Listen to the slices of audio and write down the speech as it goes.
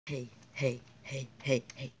Hey.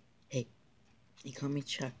 You call me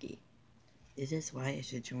Chucky. Is this why I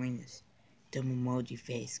should join this dumb emoji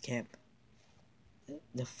face camp?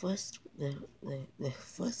 The first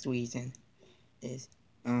reason is,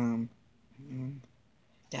 that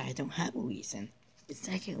I don't have a reason. The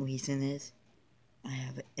second reason is, I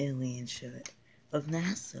have an alien shirt of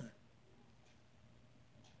NASA.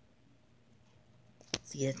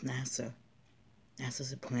 See, it's NASA.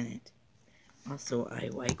 NASA's a planet. Also, I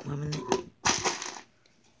like women.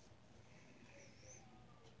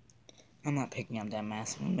 I'm not picking up that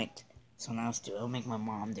mask. I'm gonna make someone else do it. I'll make my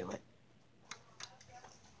mom do it.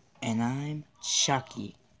 And I'm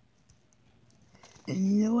Chucky. And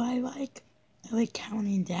you know what I like? I like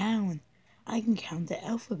counting down. I can count the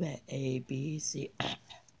alphabet. A, B, C,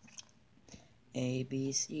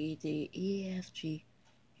 D, E, F, G,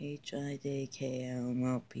 H, I, J, K, L, M,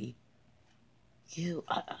 N, P, Q.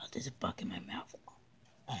 There's a bug in my mouth.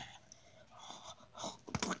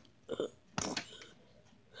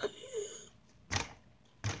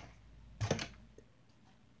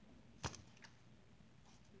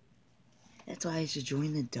 That's why I should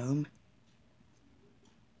join the dumb,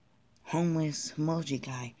 homeless emoji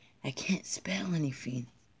guy. I can't spell anything.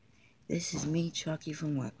 This is me, Chucky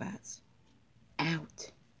from rugrats.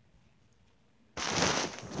 Out.